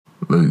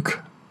Luke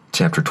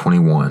chapter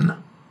 21,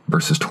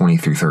 verses 20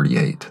 through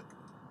 38.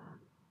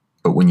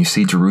 But when you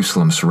see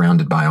Jerusalem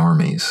surrounded by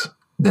armies,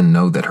 then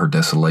know that her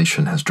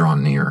desolation has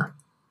drawn near.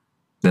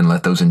 Then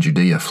let those in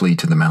Judea flee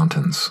to the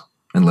mountains,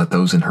 and let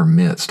those in her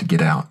midst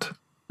get out,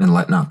 and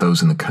let not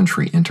those in the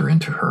country enter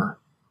into her,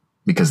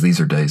 because these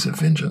are days of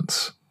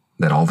vengeance,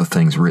 that all the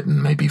things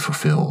written may be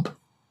fulfilled.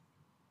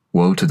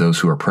 Woe to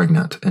those who are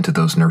pregnant and to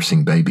those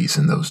nursing babies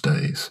in those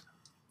days,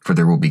 for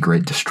there will be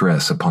great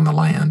distress upon the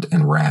land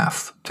and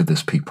wrath to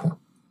this people.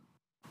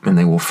 And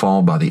they will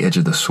fall by the edge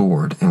of the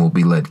sword and will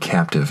be led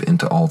captive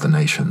into all the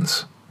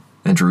nations.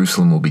 And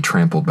Jerusalem will be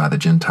trampled by the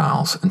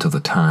Gentiles until the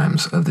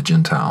times of the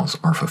Gentiles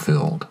are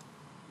fulfilled.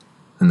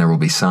 And there will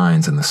be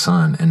signs in the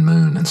sun and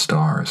moon and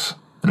stars,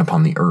 and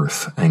upon the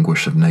earth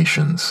anguish of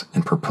nations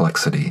and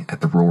perplexity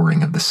at the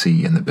roaring of the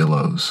sea and the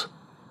billows,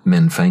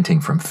 men fainting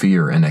from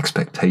fear and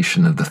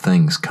expectation of the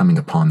things coming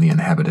upon the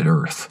inhabited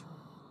earth,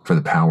 for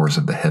the powers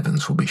of the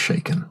heavens will be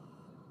shaken.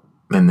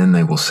 And then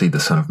they will see the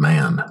Son of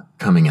Man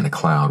coming in a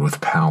cloud with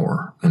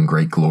power and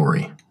great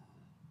glory.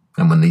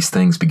 And when these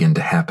things begin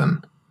to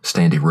happen,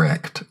 stand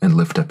erect and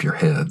lift up your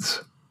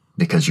heads,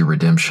 because your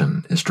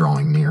redemption is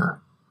drawing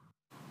near.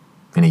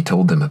 And he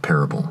told them a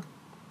parable.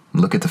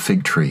 Look at the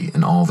fig tree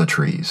and all the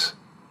trees.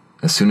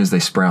 As soon as they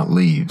sprout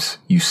leaves,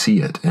 you see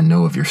it and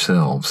know of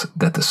yourselves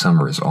that the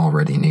summer is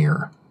already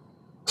near.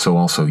 So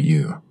also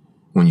you,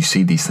 when you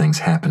see these things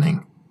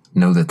happening,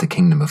 know that the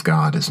kingdom of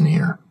God is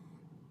near.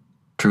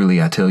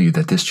 Truly I tell you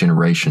that this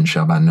generation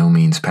shall by no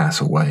means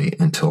pass away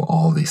until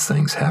all these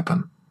things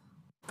happen.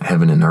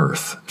 Heaven and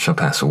earth shall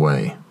pass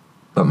away,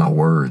 but my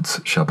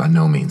words shall by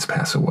no means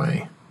pass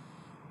away.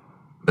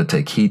 But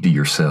take heed to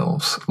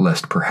yourselves,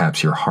 lest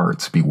perhaps your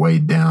hearts be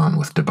weighed down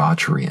with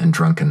debauchery and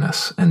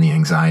drunkenness and the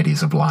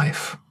anxieties of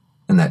life,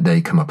 and that day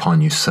come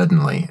upon you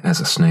suddenly as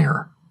a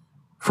snare.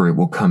 For it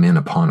will come in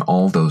upon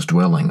all those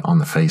dwelling on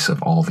the face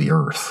of all the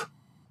earth.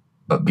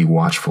 But be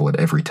watchful at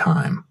every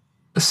time,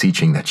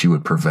 beseeching that you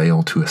would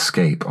prevail to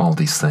escape all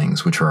these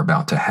things which are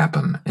about to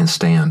happen and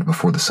stand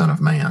before the Son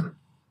of Man.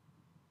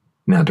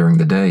 Now during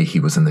the day he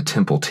was in the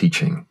temple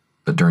teaching,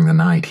 but during the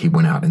night he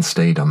went out and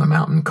stayed on the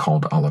mountain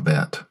called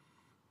Olivet.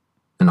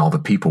 And all the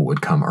people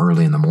would come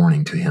early in the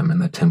morning to him in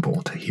the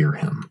temple to hear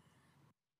him.